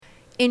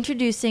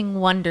Introducing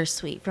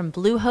Wondersuite from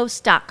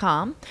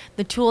Bluehost.com,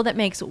 the tool that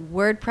makes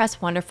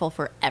WordPress wonderful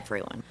for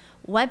everyone.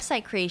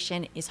 Website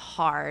creation is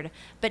hard,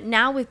 but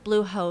now with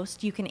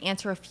Bluehost, you can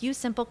answer a few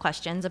simple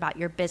questions about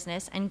your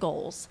business and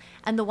goals,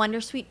 and the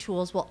Wondersuite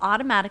tools will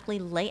automatically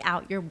lay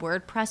out your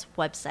WordPress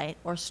website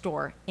or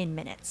store in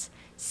minutes.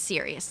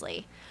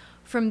 Seriously.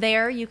 From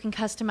there, you can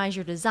customize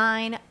your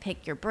design,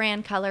 pick your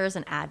brand colors,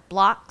 and add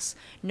blocks.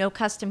 No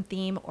custom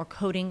theme or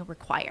coding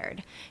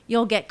required.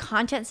 You'll get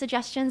content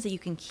suggestions that you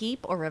can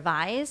keep or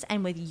revise,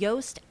 and with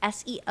Yoast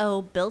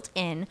SEO built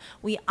in,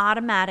 we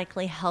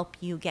automatically help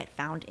you get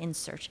found in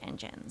search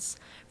engines.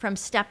 From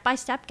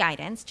step-by-step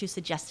guidance to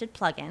suggested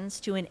plugins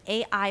to an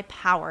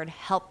AI-powered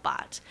help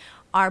bot,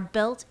 our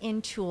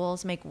built-in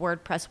tools make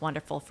WordPress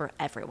wonderful for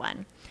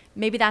everyone.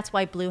 Maybe that's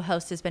why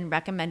Bluehost has been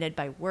recommended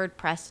by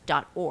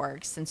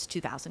WordPress.org since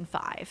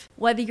 2005.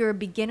 Whether you're a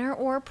beginner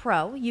or a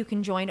pro, you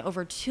can join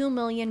over 2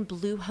 million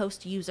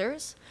Bluehost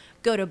users.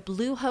 Go to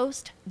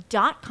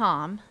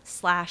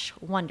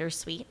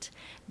bluehost.com/wondersuite.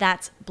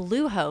 That's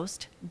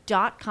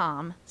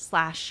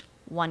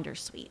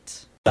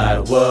bluehost.com/wondersuite.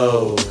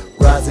 Whoa,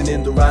 rising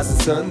in the rising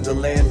sun, the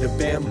land of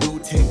bamboo,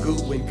 Tengu,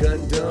 and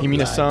Gundam.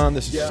 Himina-san,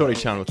 this is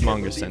Sori-chan with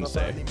Manga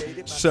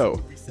Sensei.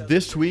 So,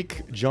 this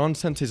week, John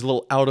Sensei's a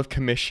little out of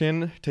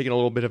commission, taking a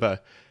little bit of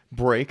a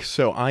break,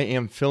 so I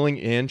am filling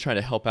in, trying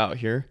to help out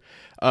here.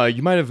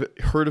 You might have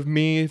heard of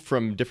me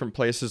from different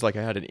places, like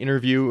I had an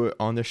interview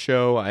on the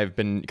show. I've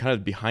been kind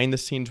of behind the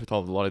scenes with a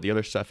lot of the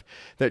other stuff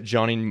that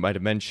Johnny might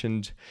have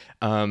mentioned.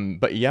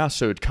 But yeah,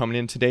 so coming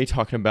in today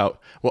talking about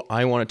what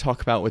I want to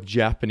talk about with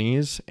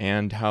Japanese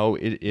and how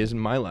it is in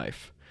my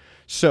life.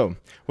 So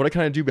what I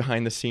kind of do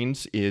behind the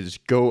scenes is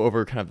go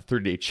over kind of the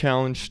 30-day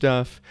challenge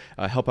stuff,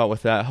 help out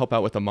with that, help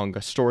out with the manga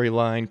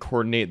storyline,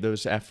 coordinate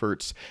those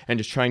efforts, and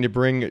just trying to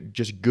bring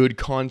just good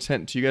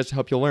content to you guys to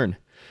help you learn.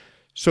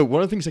 So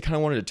one of the things I kind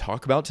of wanted to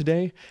talk about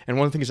today, and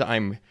one of the things that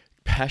I'm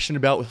passionate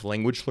about with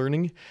language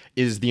learning,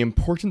 is the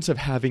importance of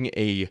having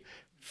a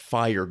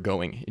fire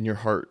going in your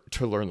heart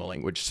to learn the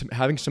language,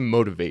 having some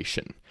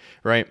motivation,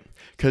 right?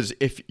 Because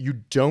if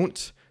you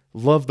don't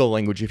love the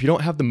language, if you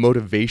don't have the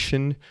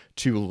motivation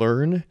to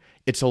learn,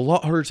 it's a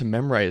lot harder to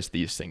memorize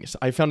these things.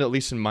 I found, at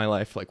least in my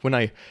life, like when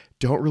I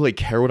don't really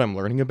care what I'm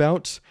learning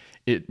about,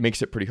 it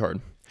makes it pretty hard.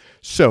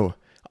 So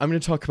I'm going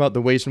to talk about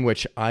the ways in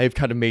which I've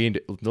kind of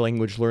made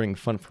language learning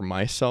fun for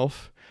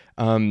myself.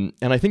 And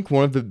I think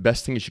one of the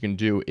best things you can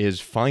do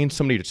is find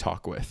somebody to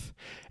talk with.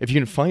 If you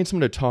can find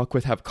someone to talk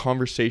with, have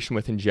conversation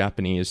with in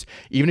Japanese,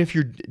 even if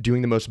you're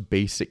doing the most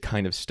basic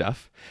kind of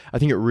stuff, I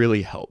think it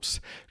really helps.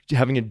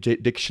 Having a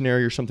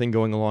dictionary or something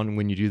going along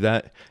when you do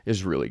that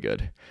is really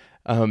good.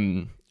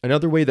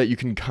 Another way that you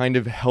can kind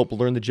of help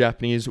learn the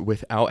Japanese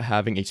without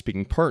having a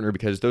speaking partner,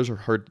 because those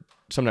are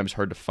sometimes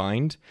hard to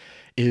find,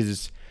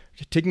 is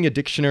taking a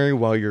dictionary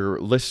while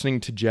you're listening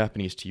to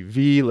Japanese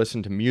TV,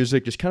 listen to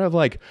music, just kind of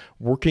like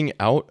working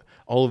out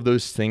all of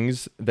those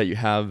things that you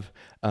have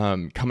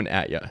coming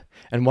at you.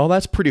 And while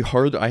that's pretty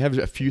hard, I have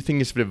a few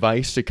things of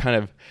advice to kind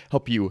of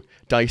help you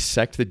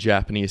dissect the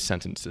Japanese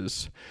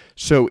sentences.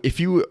 So if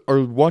you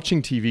are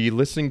watching TV,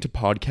 listening to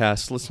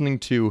podcasts, listening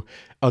to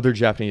other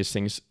Japanese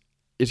things,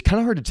 it's kind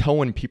of hard to tell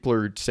when people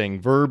are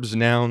saying verbs,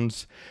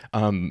 nouns,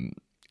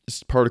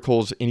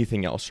 particles,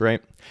 anything else,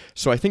 right?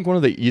 So I think one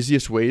of the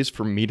easiest ways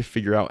for me to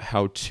figure out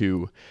how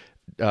to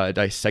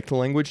dissect the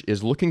language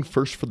is looking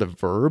first for the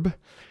verb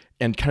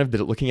and kind of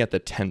looking at the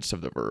tense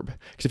of the verb.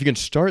 Because if you can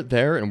start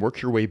there and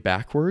work your way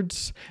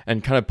backwards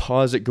and kind of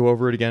pause it, go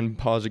over it again,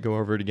 pause it, go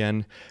over it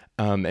again,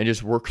 and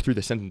just work through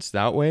the sentence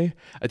that way,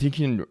 I think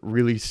you can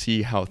really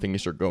see how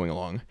things are going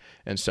along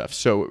and stuff.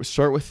 So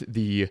start with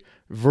the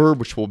verb,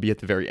 which will be at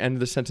the very end of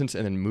the sentence,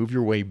 and then move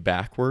your way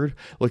backward,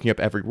 looking up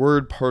every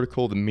word,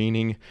 particle, the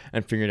meaning,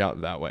 and figuring it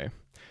out that way.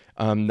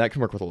 That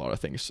can work with a lot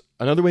of things.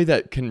 Another way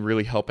that can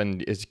really help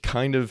and is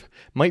kind of,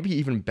 might be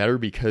even better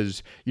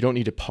because you don't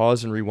need to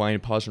pause and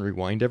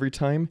rewind every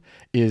time,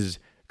 is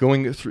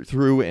going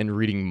through and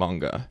reading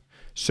manga.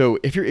 So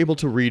if you're able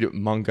to read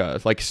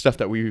manga, like stuff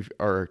that we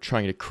are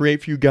trying to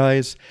create for you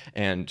guys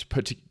and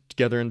put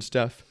together and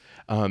stuff,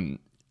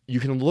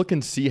 you can look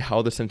and see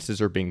how the sentences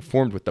are being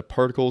formed with the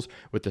particles,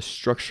 with the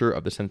structure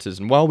of the sentences.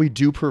 And while we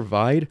do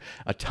provide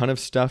a ton of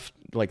stuff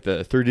like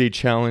the 30-day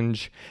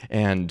challenge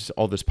and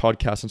all this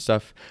podcast and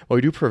stuff, while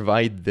we do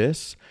provide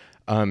this,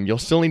 you'll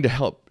still need to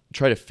help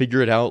try to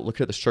figure it out,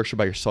 look at the structure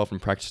by yourself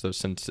and practice those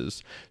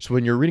sentences. So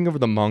when you're reading over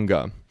the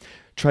manga,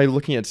 try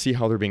looking at see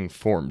how they're being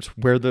formed,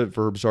 where the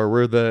verbs are,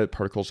 where the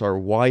particles are,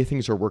 why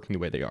things are working the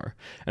way they are.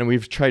 And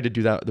we've tried to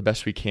do that the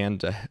best we can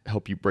to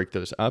help you break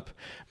those up.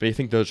 But I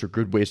think those are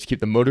good ways to keep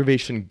the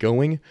motivation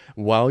going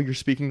while you're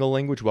speaking the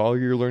language, while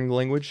you're learning the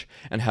language,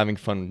 and having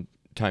fun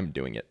time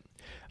doing it.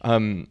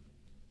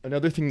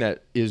 Another thing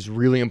that is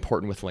really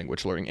important with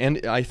language learning,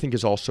 and I think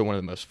is also one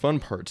of the most fun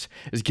parts,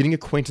 is getting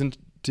acquainted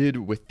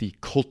with the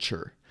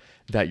culture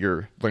that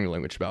you're learning the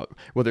language about,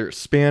 whether it's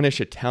Spanish,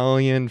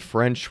 Italian,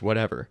 French,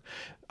 whatever.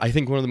 I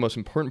think one of the most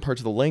important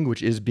parts of the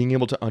language is being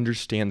able to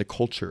understand the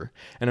culture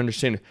and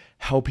understand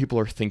how people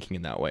are thinking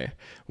in that way.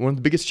 One of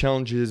the biggest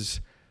challenges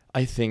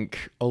I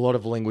think a lot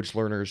of language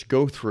learners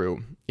go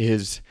through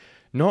is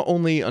not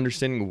only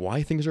understanding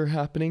why things are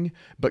happening,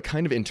 but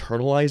kind of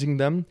internalizing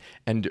them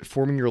and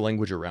forming your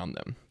language around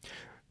them.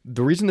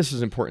 The reason this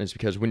is important is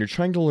because when you're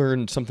trying to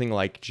learn something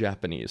like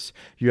Japanese,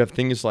 you have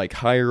things like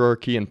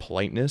hierarchy and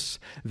politeness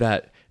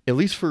that, at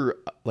least for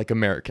like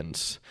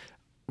Americans,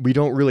 we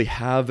don't really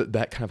have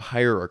that kind of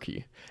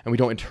hierarchy and we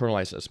don't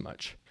internalize as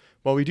much.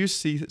 While we do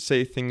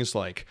say things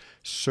like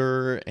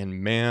sir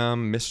and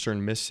ma'am, Mr.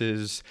 and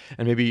Mrs.,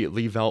 and maybe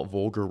leave out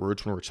vulgar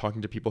words when we're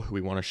talking to people who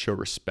we want to show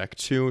respect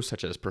to,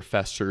 such as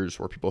professors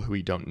or people who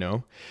we don't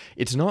know,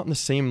 it's not on the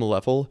same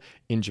level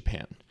in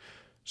Japan.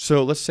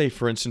 So let's say,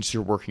 for instance,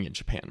 you're working in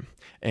Japan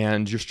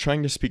and you're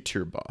trying to speak to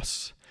your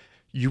boss.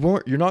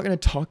 You're not going to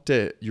talk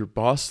to your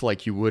boss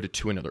like you would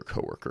to another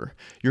coworker.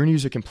 You're going to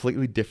use a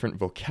completely different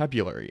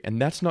vocabulary,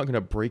 and that's not going to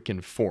break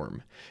in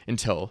form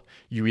until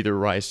you either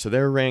rise to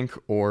their rank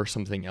or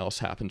something else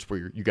happens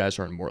where you guys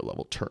are on more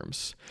level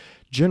terms.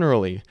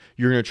 Generally,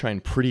 you're going to try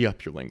and pretty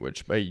up your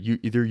language by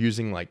either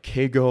using like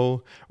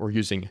keigo or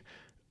using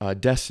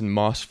des and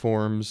mas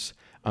forms.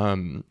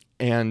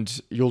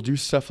 And you'll do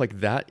stuff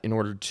like that in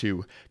order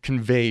to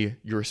convey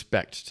your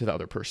respect to the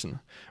other person,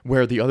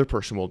 where the other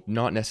person will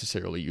not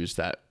necessarily use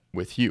that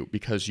with you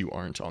because you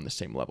aren't on the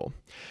same level.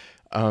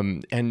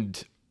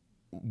 And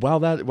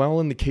while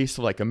in the case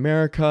of like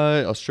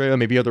America, Australia,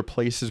 maybe other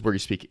places where you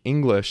speak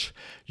English,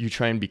 you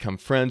try and become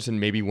friends, and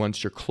maybe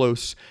once you're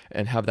close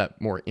and have that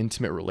more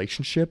intimate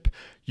relationship,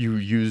 you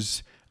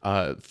use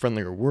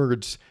friendlier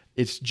words.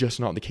 It's just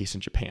not the case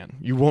in Japan.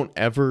 You won't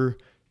ever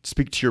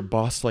speak to your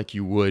boss like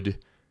you would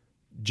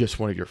just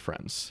one of your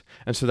friends.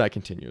 And so that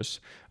continues.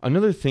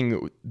 Another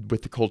thing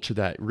with the culture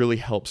that really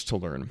helps to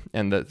learn,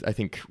 and that I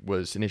think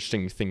was an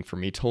interesting thing for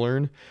me to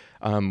learn,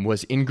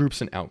 was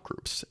in-groups and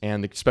out-groups,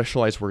 and the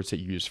specialized words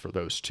that you use for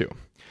those too.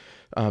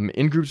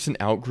 In-groups and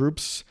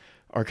out-groups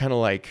are kind of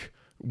like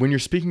when you're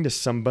speaking to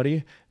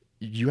somebody,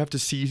 you have to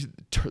see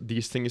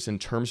these things in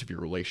terms of your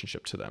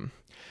relationship to them.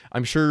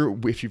 I'm sure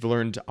if you've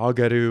learned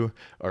agaru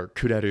or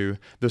kureru,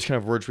 those kind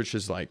of words, which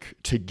is like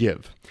to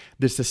give,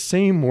 it's the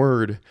same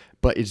word,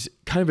 but it's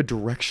kind of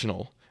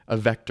a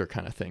vector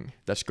kind of thing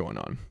that's going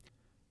on.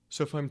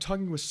 So if I'm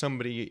talking with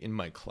somebody in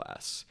my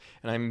class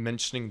and I'm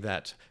mentioning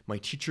that my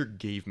teacher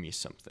gave me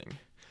something,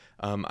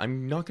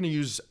 I'm not going to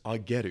use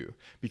ageru,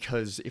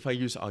 because if I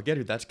use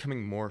ageru, that's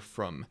coming more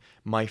from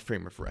my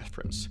frame of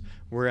reference.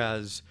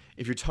 Whereas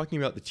if you're talking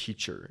about the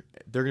teacher,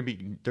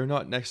 they're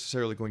not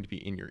necessarily going to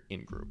be in your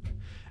in-group.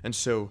 And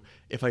so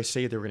if I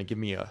say they were going to give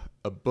me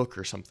a book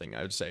or something,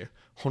 I would say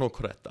hono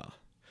koreta.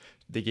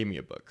 They gave me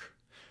a book,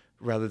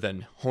 rather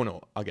than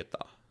hono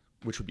ageta,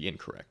 which would be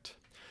incorrect.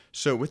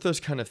 So with those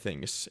kind of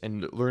things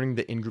and learning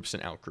the in-groups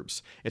and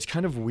out-groups, it's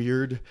kind of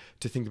weird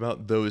to think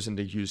about those and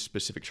to use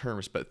specific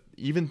terms, but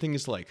even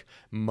things like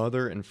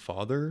mother and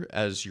father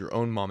as your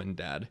own mom and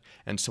dad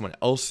and someone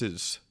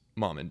else's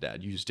mom and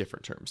dad use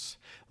different terms.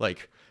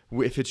 Like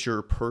if it's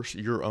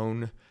your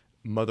own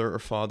mother or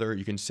father,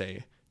 you can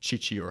say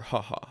chichi or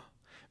haha.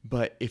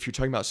 But if you're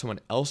talking about someone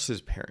else's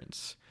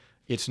parents,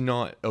 it's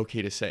not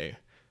okay to say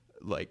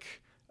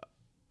like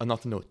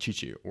anata no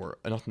chichi or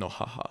anata no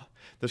haha.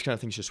 Those kind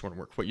of things just won't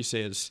work. What you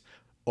say is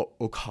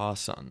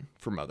okasan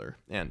for mother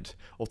and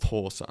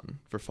otosan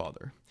for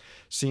father.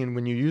 See, and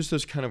when you use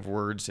those kind of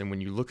words and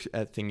when you look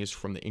at things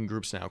from the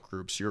in-groups and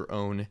out-groups, your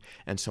own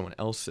and someone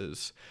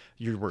else's,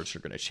 your words are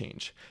going to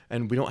change.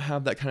 And we don't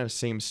have that kind of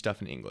same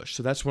stuff in English.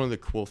 So that's one of the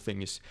cool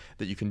things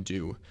that you can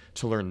do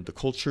to learn the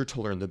culture,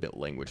 to learn the bit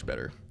language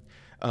better.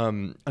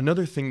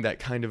 Another thing that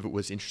kind of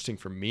was interesting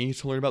for me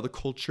to learn about the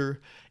culture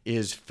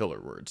is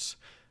filler words.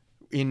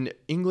 In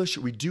English,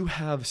 we do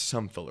have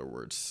some filler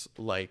words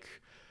like,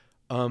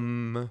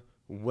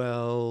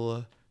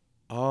 well,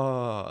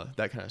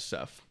 that kind of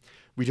stuff.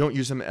 We don't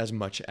use them as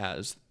much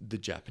as the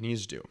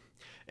Japanese do.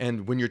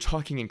 And when you're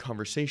talking in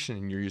conversation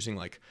and you're using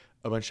like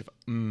a bunch of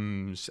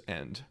ums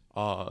and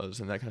ahs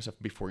and that kind of stuff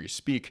before you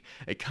speak,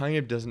 it kind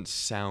of doesn't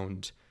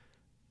sound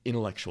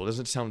intellectual. It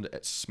doesn't sound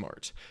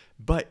smart.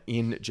 But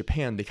in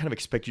Japan, they kind of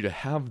expect you to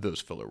have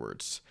those filler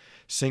words,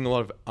 saying a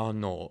lot of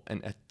ano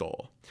and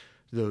etto.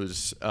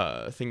 Those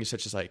things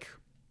such as like,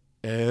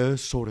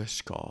 so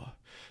desu ka.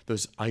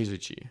 Those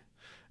aizuchi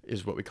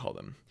is what we call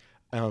them.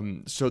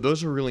 So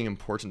those are really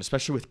important,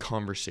 especially with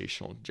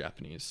conversational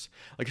Japanese.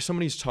 Like if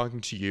somebody's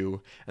talking to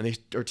you and they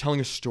are telling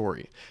a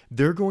story,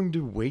 they're going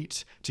to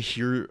wait to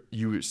hear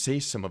you say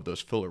some of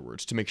those filler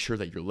words to make sure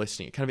that you're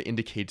listening. It kind of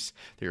indicates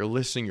that you're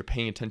listening, you're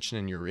paying attention,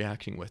 and you're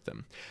reacting with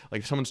them. Like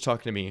if someone's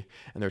talking to me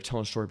and they're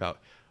telling a story about,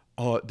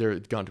 they're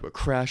gone to a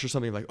crash or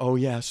something, like, oh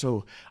yeah,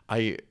 so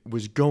I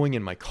was going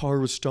and my car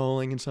was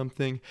stalling and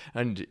something,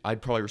 and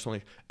I'd probably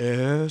respond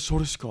like, so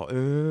desu ka,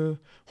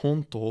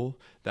 honto,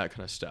 that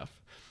kind of stuff.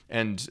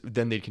 And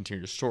then they'd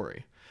continue the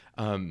story.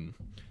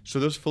 So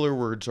those filler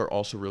words are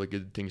also really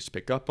good things to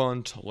pick up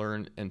on, to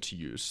learn, and to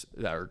use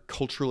that are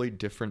culturally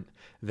different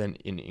than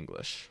in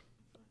English.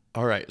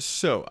 All right,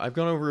 so I've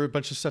gone over a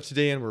bunch of stuff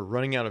today and we're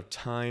running out of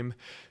time.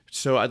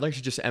 So I'd like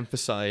to just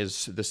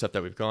emphasize the stuff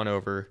that we've gone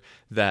over,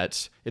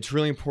 that it's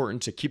really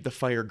important to keep the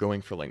fire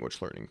going for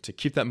language learning, to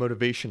keep that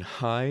motivation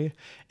high,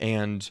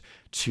 and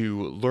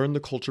to learn the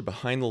culture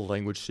behind the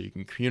language so you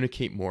can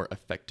communicate more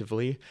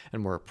effectively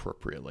and more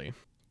appropriately.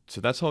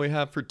 So that's all we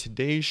have for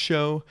today's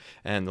show.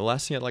 And the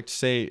last thing I'd like to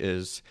say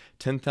is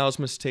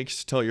 10,000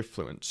 mistakes till you're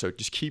fluent. So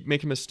just keep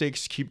making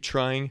mistakes, keep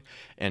trying,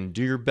 and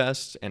do your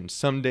best, and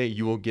someday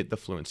you will get the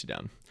fluency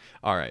down.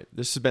 All right,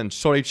 this has been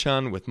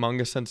Sori-chan with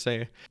Manga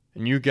Sensei,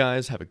 and you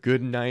guys have a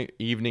good night,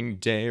 evening,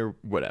 day, or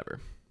whatever.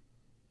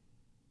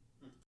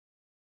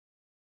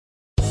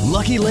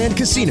 Lucky Land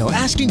Casino,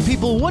 asking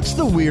people, what's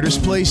the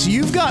weirdest place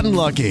you've gotten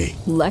lucky?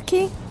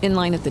 Lucky? In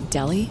line at the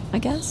deli, I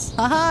guess?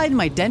 Aha, in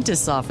my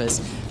dentist's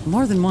office.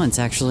 More than once,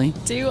 actually.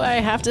 Do I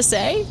have to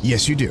say?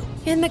 Yes, you do.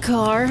 In the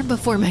car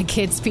before my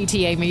kids'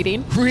 PTA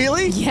meeting.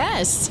 Really?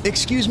 Yes.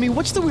 Excuse me,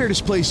 what's the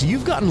weirdest place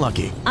you've gotten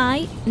lucky?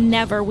 I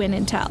never win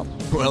and tell.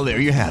 Well, there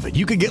you have it.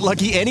 You can get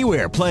lucky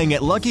anywhere, playing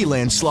at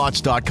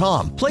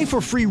LuckyLandSlots.com. Play for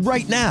free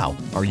right now.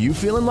 Are you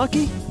feeling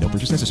lucky? No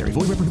purchase necessary.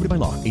 Void where prohibited by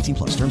law.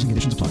 18+. Terms and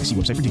conditions apply. See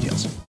website for details.